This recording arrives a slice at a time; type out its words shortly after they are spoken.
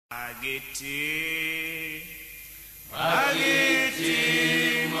Agiti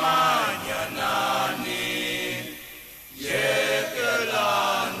manyanani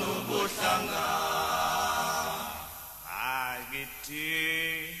yekelanu buhlanga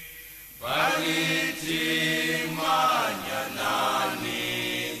Agiti manyanani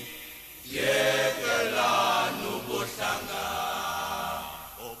yekelanu buhlanga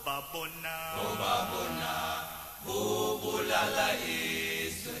Obabona bubulala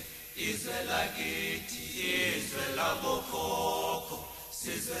izwe lakithi izwe labokhokho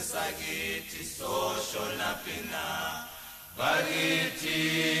sizwe sakithi soshona phina bakithi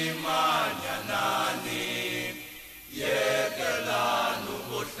manyanani yekelanu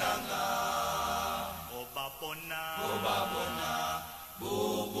buhlanga obabona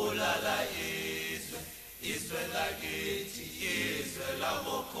bubulala izwe lakithi izwe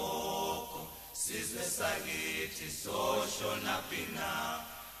labokhokho sizwe sakithi soshona phina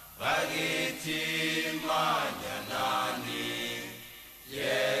Bagithi manyanani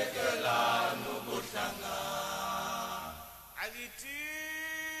yekelanu buhlanga Agithi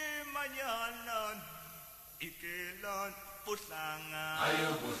manyanani ikelanu buhlanga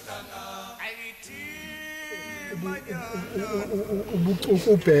ayo buhlanga Agithi manyanani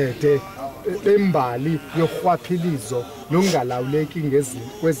ubhede bembali yokhwaphilizo longalawuleki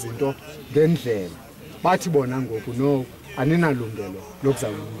kwezinto ngendlela bathi bona ngoku no aninalungelo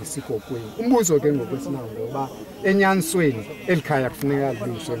lokuzawulungisa ikokweni umbuzo ke ngokwesinawo ngoba enyanisweni elikhaya kufuneka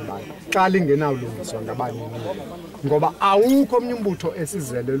libuyiswe ngibani xa lingenawulungiswa ngabanini ngoba awukho omnye umbutho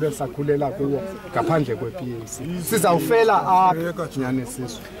esizelelwe sakhulela kuwo ngaphandle kwe-PAC sizawufela apha nyane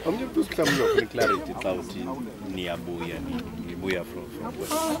siswe omnye mhlawumbe uzofuna clarity xa uthi nibuya from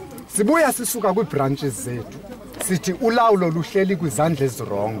sibuya sisuka kwii-branches zethu sithi ulawulo luhleli kwizandla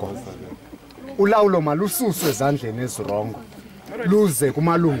ezirongo ulawulo malususwe ezandleni ezirongo luze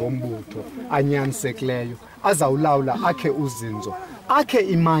kumalungu ombutho anyanisekileyo azawulawula akhe uzinzo akhe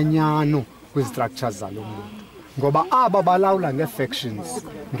imanyano kwizistructures zalo mbutho ngoba aba balawula ngee-factions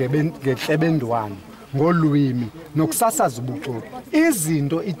ngentlebendwane ngolwimi nokusasaza ubuxoki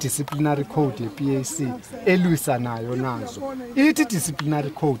izinto i-disciplinary code ye-PAC elwisanayo nazo ithi disciplinary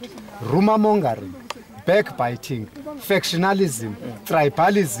code rumor mongering backbiting, factionalism,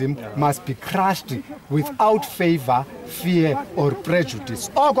 tribalism must be crushed without favor, fear or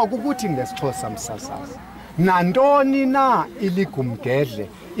prejudice. Oko kukuthi ngesixhosa msasazi. Nantoni na iligumgedle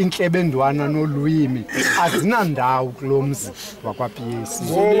intlebendwana nolwimi azinandawo kulomzi wakwa-PAC.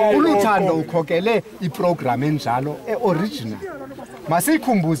 Uluthando ukhokele iprogram enjalo e-original.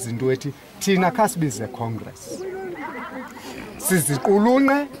 Masiyikhumbuze into ethi thina khasibize Congress.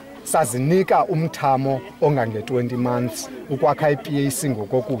 Siziqulunqe sazinika umthamo ongange-20 months ukwakha i-PAC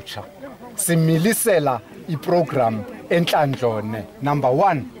ngokokutsha similisela iprogram entlandlone number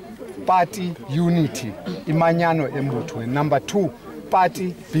 1 party unity imanyano embuthweni number 2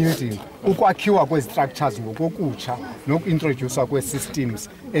 party building ukwakhiwa kwestructures ngokokutsha nokuintroducewa kwe-systems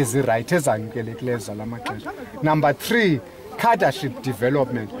ezirayithi ezamkelekileyo zala maxesha number 3 cadreship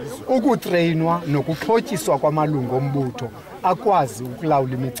development ukutreyinwa nokuxhotyiswa kwamalungu ombutho akwazi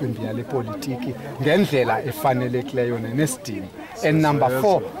ukulawula imicimbi yale politiki ngendlela efanelekileyo nenesidima and number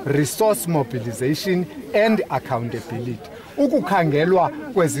 4 resource mobilization and accountability ukukhangelwa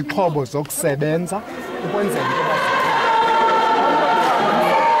kwezixhobo zokusebenza ukwenzela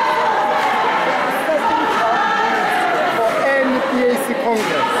for any PAC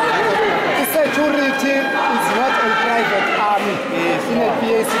Congress security is not a private army in a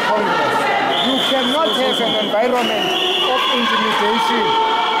PAC Congress. You cannot have an environment of intimidation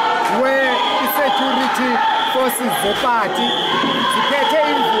where the security forces the party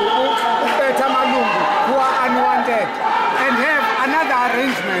who are unwanted and have another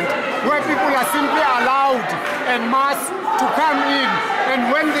arrangement where people are simply allowed en masse to come in and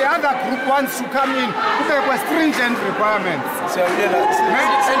when the other group wants to come in there were stringent requirements.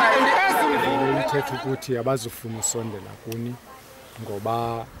 Ithetha ukuthi abazofuna usondela kuni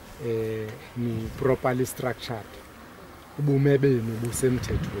ngoba ni properly structured ubume benu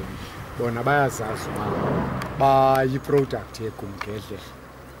busemthethweni bona bayazazi ba yi-product yegumgedle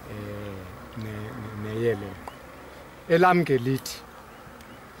neyeleqo elamngelithi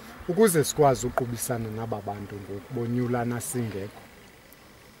ukuze sikwazi uqubisana naba bantu ngokubonyulana singekho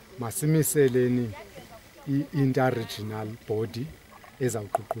masimiseleni i-interregional body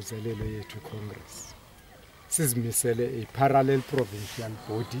ezawuququzelelo yethu Congress sizimisele a-parallel provincial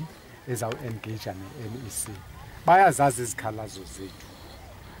body ezawu-engage ne-NEC bayazazi izikhalazo zethu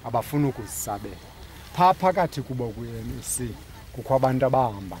abafuna ukuzisabela phaa phakathi kubo kwi-NEC kukho abantu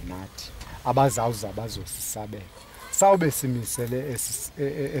abahamba nathi abazawuza bazosisabela sawube simisele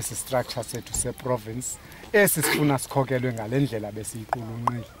esi structure sethu se-province esifuna sikhokelwe ngalendlela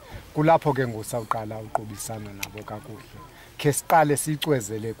besiyiqulunqile kulapho ke ngusawuqala uqobisana nabo kakuhle ke siqale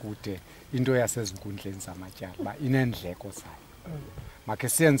sicwezele kude into yasezinkundleni zamatyala ba inendleko zayo makhe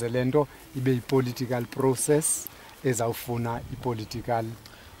siyenze lento ibe i-political process ezawufuna i-political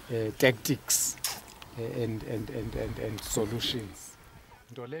tactics and solutions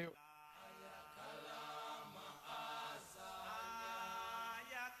into leyo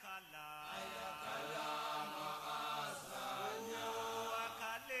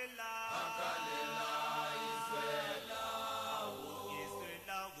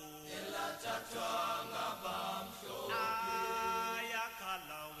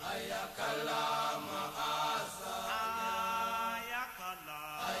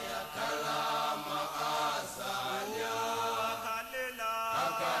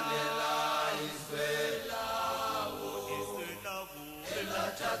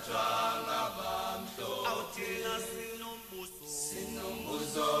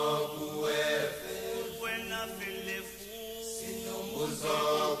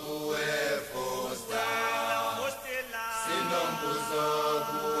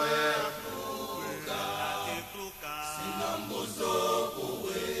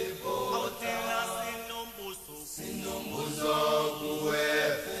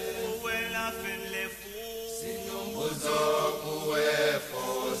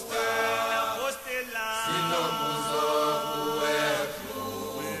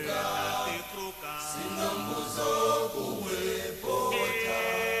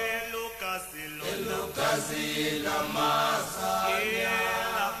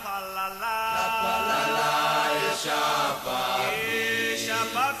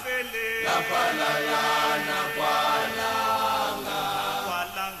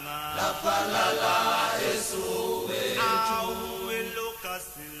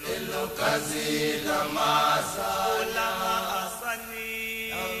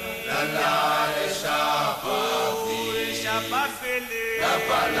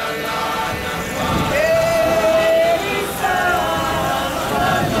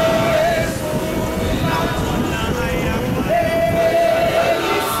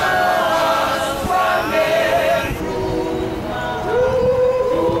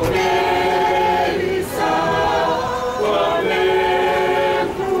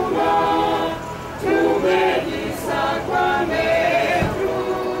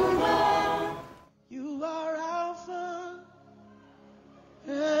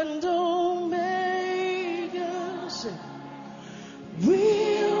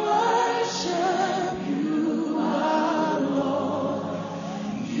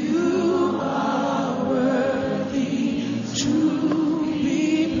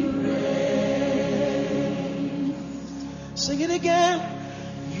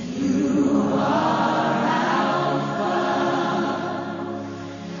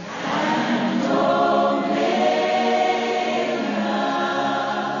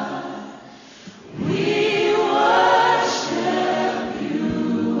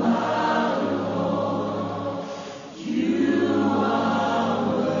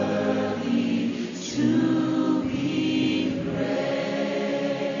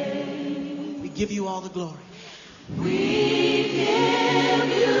give you all the glory. We give you all the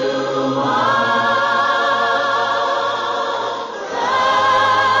glory.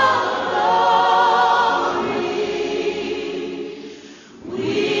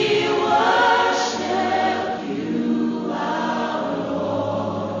 We worship you, our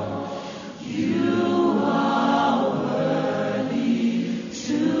Lord. You are worthy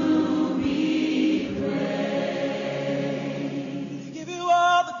to be praised. We give you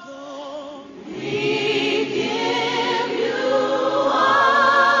all the glory. We give you all the glory.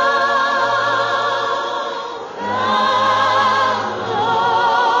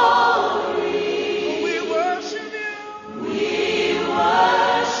 We worship you. We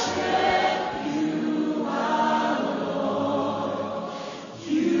worship you, our Lord.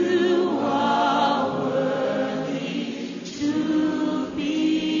 You are worthy to be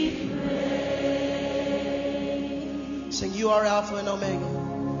praised. Sing, you are Alpha and Omega.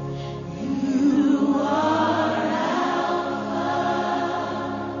 You are Alpha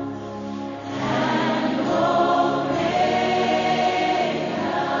and Omega.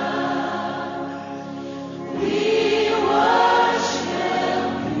 We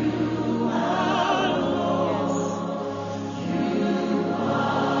worship you, our Lord. You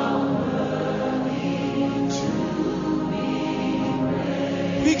are worthy to be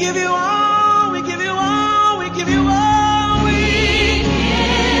praised. We give you all. We give you all. We give you all. We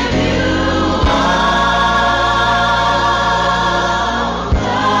give you all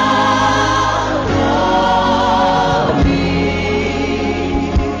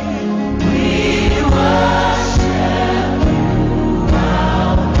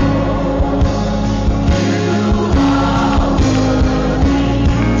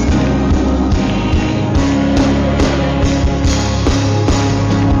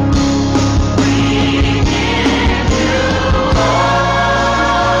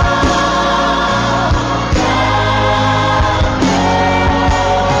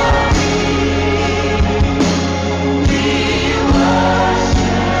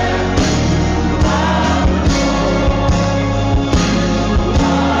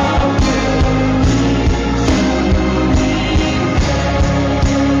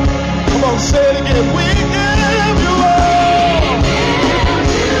Say it again. We give you all.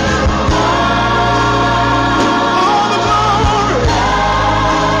 All the glory.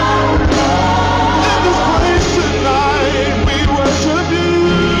 In this place tonight, we worship you.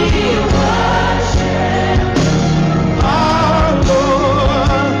 Our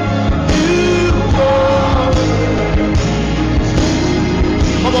Lord, you are.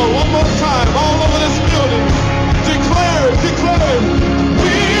 Come on, one more time, all over this building. Declare it, declare it.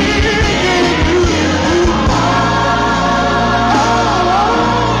 We give you.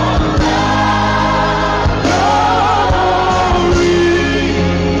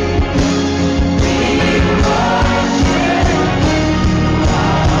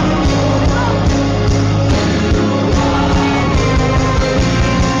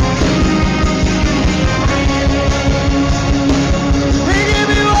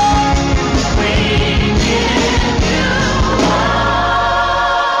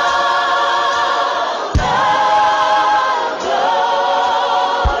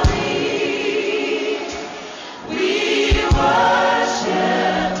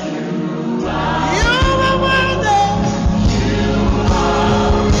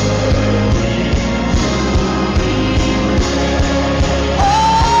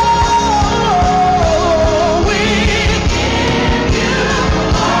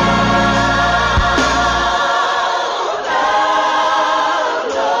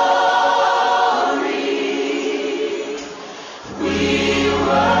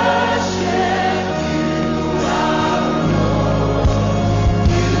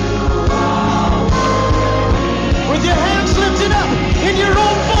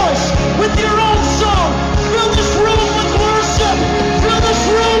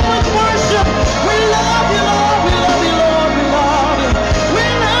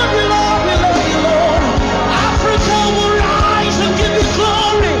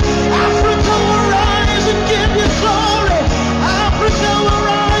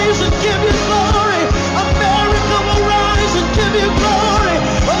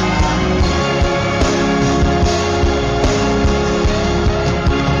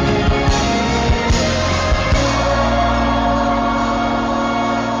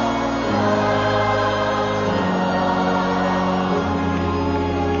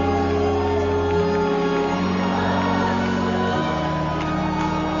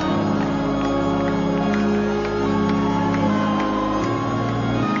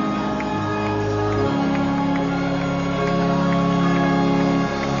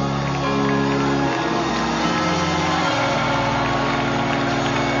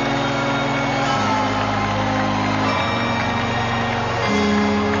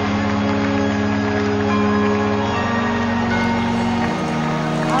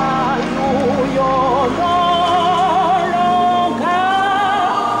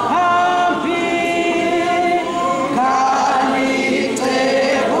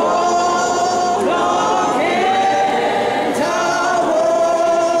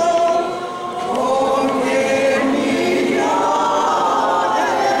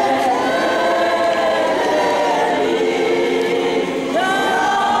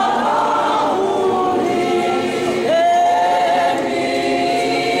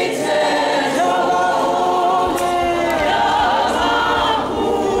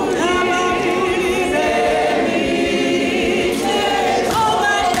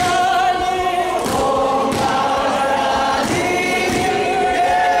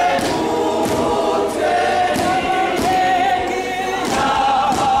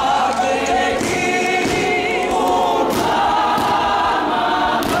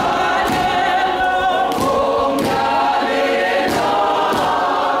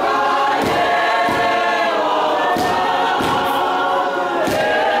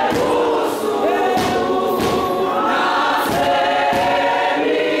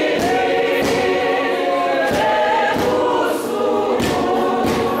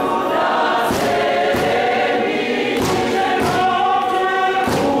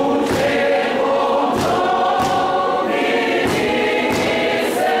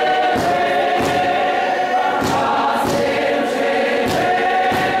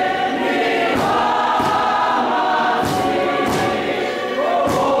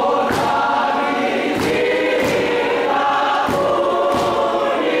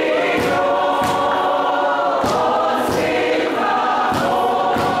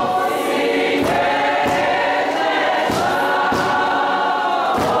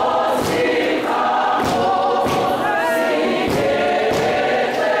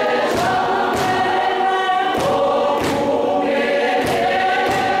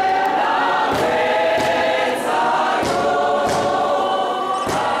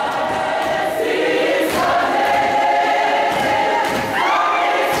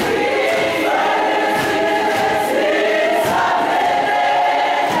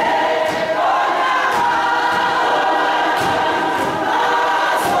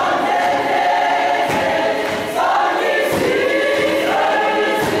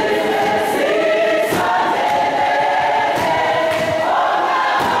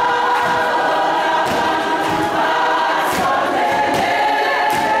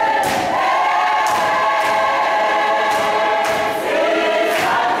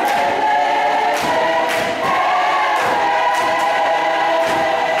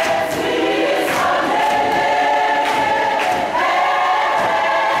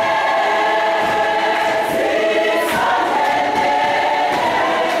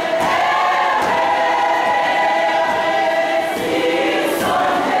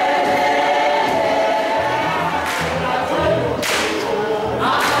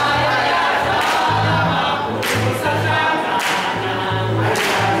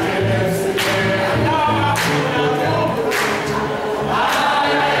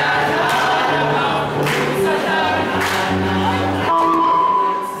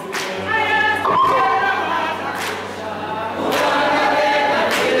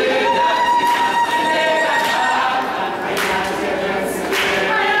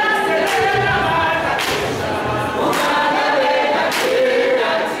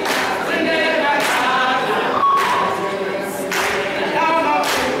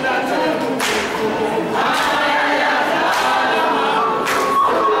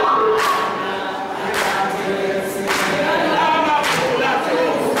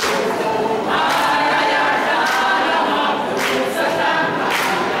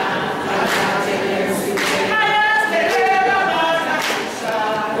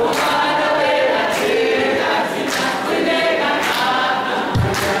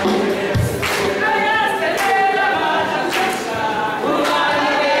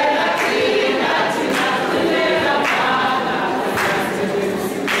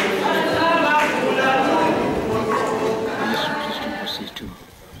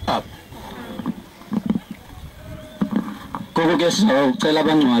 up. Koko ke sizocela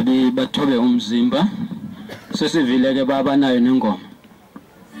abangcwabi bathobe umzimba sesivile ke baba nayo nengoma.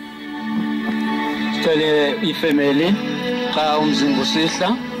 Sicele ifamily xa umzimba usihla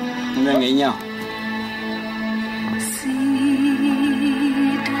nime ngenyawo.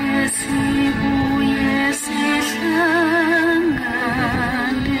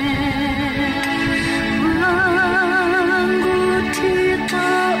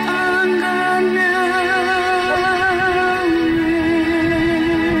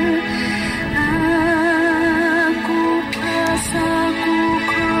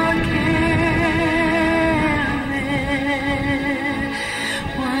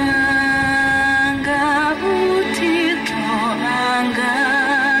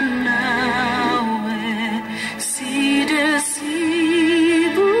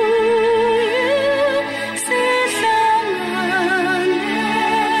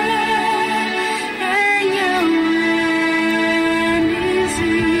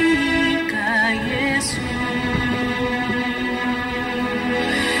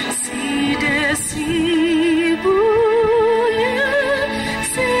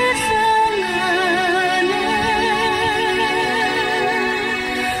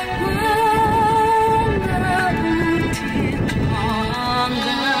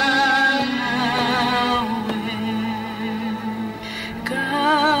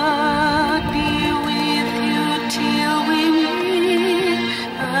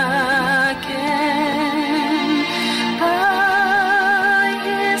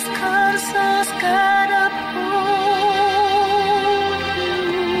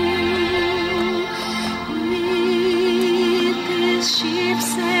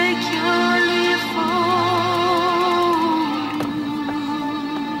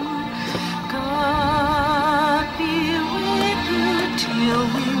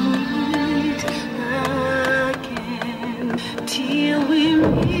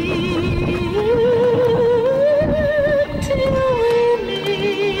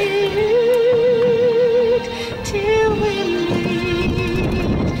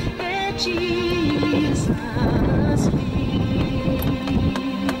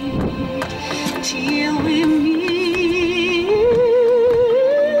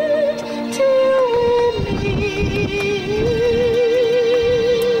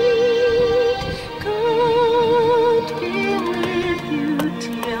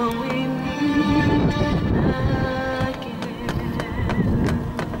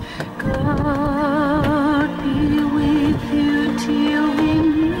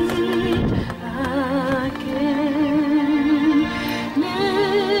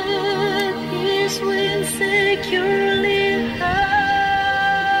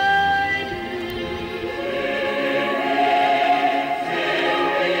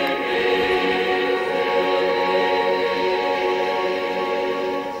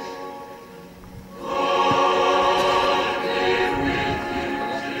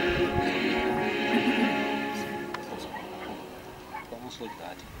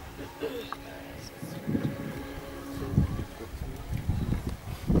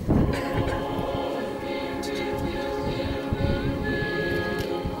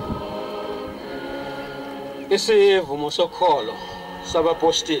 Isivumo sokholo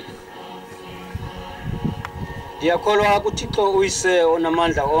sabapostoli. Ndiyakholwa kuThixo uyise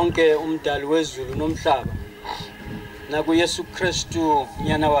onamandla onke umdali wezulu nomhlaba nakuYesu Kristu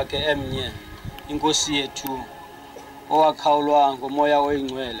nyana wakhe emnye inkosi yethu owakhawulwa ngomoya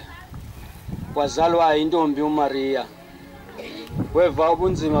oyingcwele wazalwa intombi uMaria weva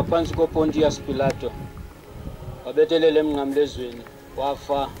ubunzima phantsi koPontius Pilato wabethelela emnqamlezweni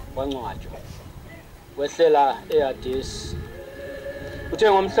wafa wangcwatywa wehlela eHadesi.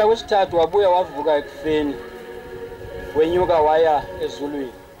 Uthe ngomhla wesithathu wabuya wavuka ekufeni wenyuka waya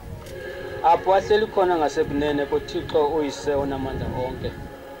ezulwini apho wahleli khona ngasekunene koThixo uyise onamandla onke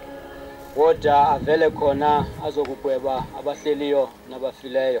woda avele khona azokugweba abahleliyo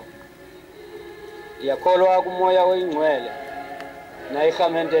nabafileyo. Ndiyakholwa kumoya oyingcwele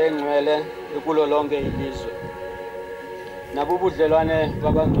nayirhamente engcwele ekulo lonke ilizwe nabubudlelwane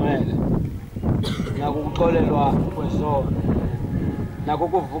babangcwele nakukuxolelwa kwezono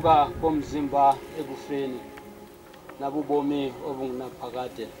nakukuvuka komzimba ekufeni nabubomi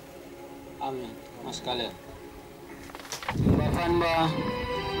obungunaphakade. Amen. Masikalela. Ndingafana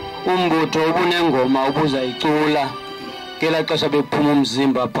umbutho obunengoma obuzayicula ngela xesha bephuma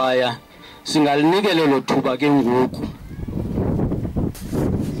umzimba phaya singalinikele lo thuba ke ngoku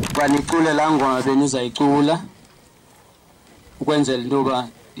banicule la ngoma benizayicula ukwenzela into yoba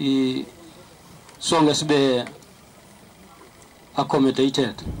sonke sibe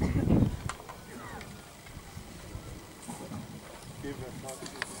accommodated.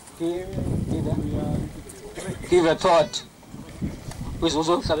 Give a thought. Who's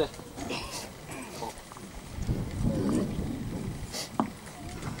also sabe?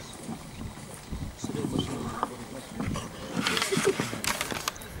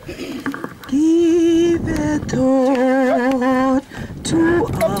 Give a thought to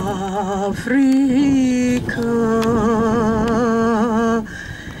Africa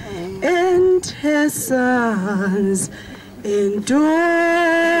and her sons and daughters.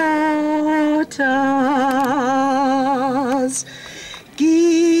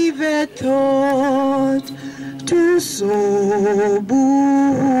 Give a thought to Sobukwe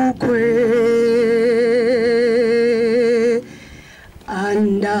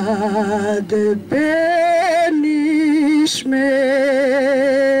under the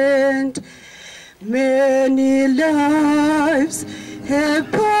banishment. Many lives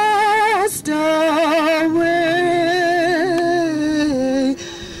have passed away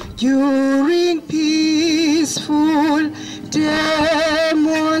during peaceful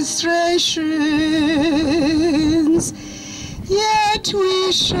demonstrations, yet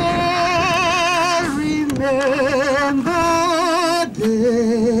we shall remember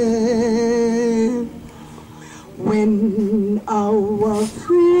them when our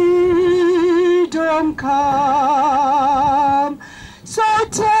freedom comes. So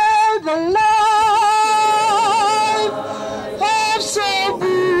tell the life of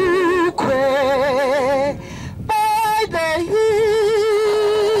Sobukwe by the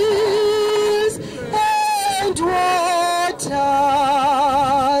hills and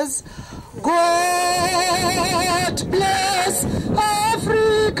waters. God bless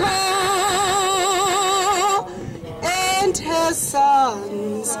Africa and her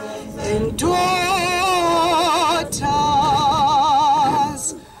sons and daughters.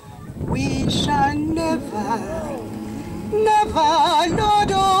 We shall never,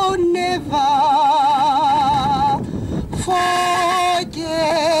 Lord, oh, never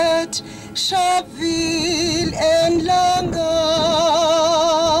forget Sharpeville and Langa.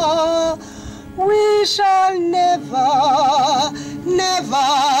 We shall never,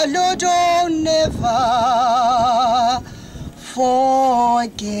 Lord, oh, never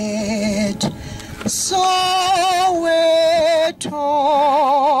forget Soweto.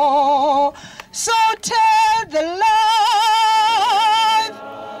 So tell the life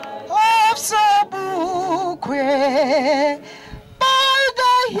of Sobukwe by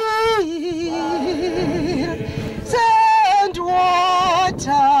the hills and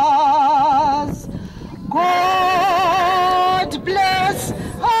waters. God bless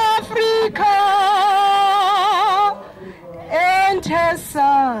Africa and her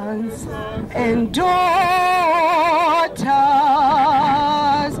sons and daughters.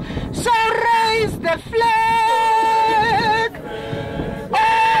 So raise the flag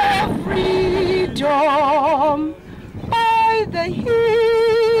of freedom by the hills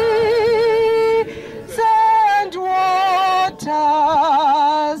and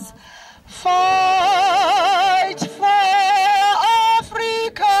waters. Fight for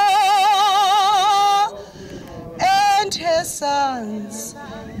Africa and her sons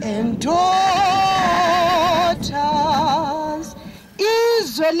and daughters.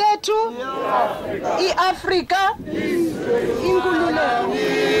 Izwe lethu iAfrika inkululeko.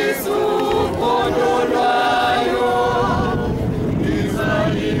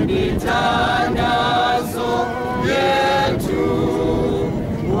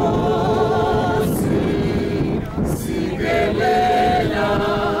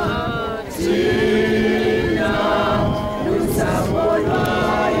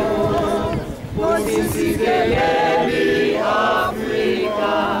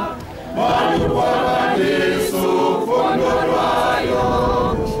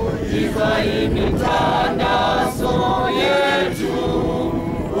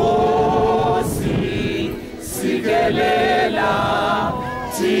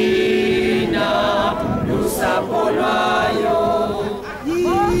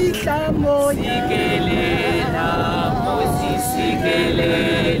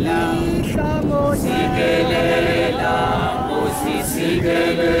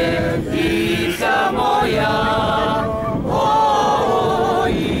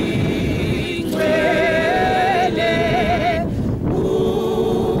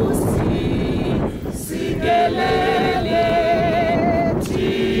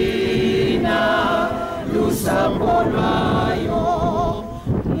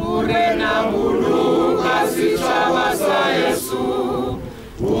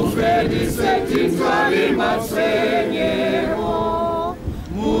 Ufedi seti twali matsenye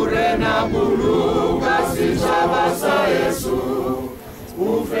Siyabuluka sitshaba sa Yesu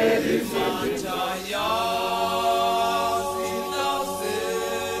uvelile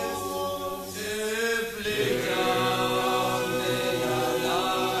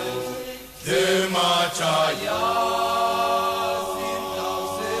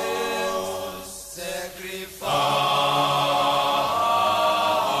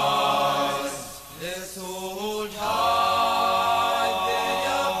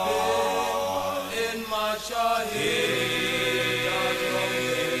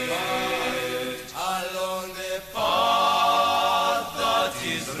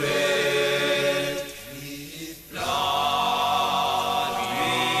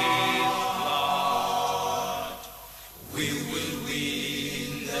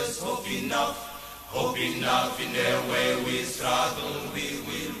in the way we struggle, we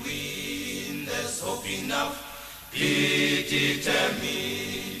will win. There's hope enough. Be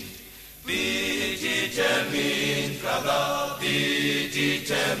determined, brother. Be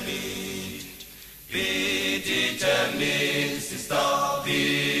determined. Be determined, sister.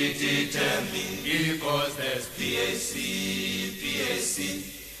 Be determined. Because there's PAC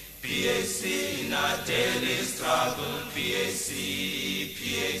in our daily struggle. PAC.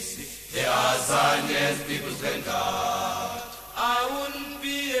 There are Zionians, people's vanguard. I wouldn't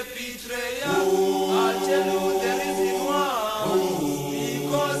be a betrayer. I'll tell you the reason why.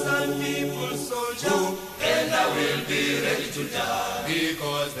 Because I'm people's soldier, and I will be ready to die.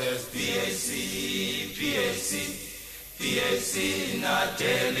 Because there's PAC in our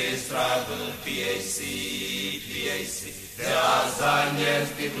daily struggle. PAC. There are Zionians,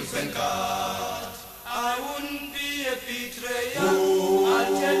 people's vanguard. I wouldn't be a betrayer.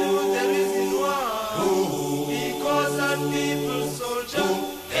 I'll tell you the reason why. Because I'm people's soldier,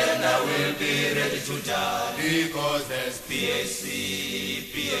 and I will be ready to die. Because there's PAC.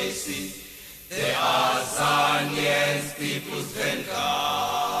 There are Zionians, people's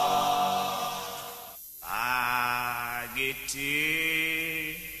vanguard. Agiti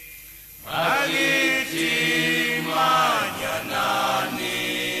manyanani.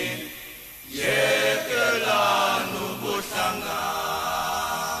 Yekelanu buhlanga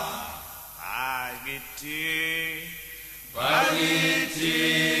Bagithi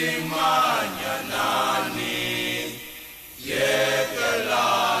manyanani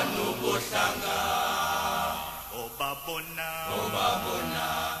Yekelanu buhlanga Obabona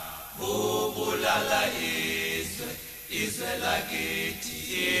bubulala izwe lakithi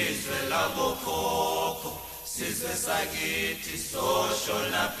izwe labokhokho sizwe sakithi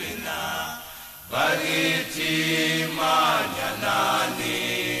soshona phina Bagithi manyanani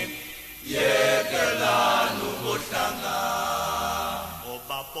yekelanu buhlanga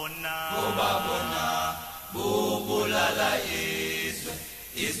Obabona bubulala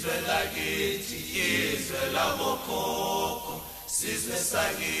izwe lakithi izwe labokhokho sizwe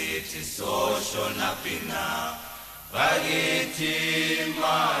sakithi soshona phina Bagithi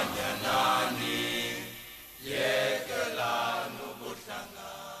manyanani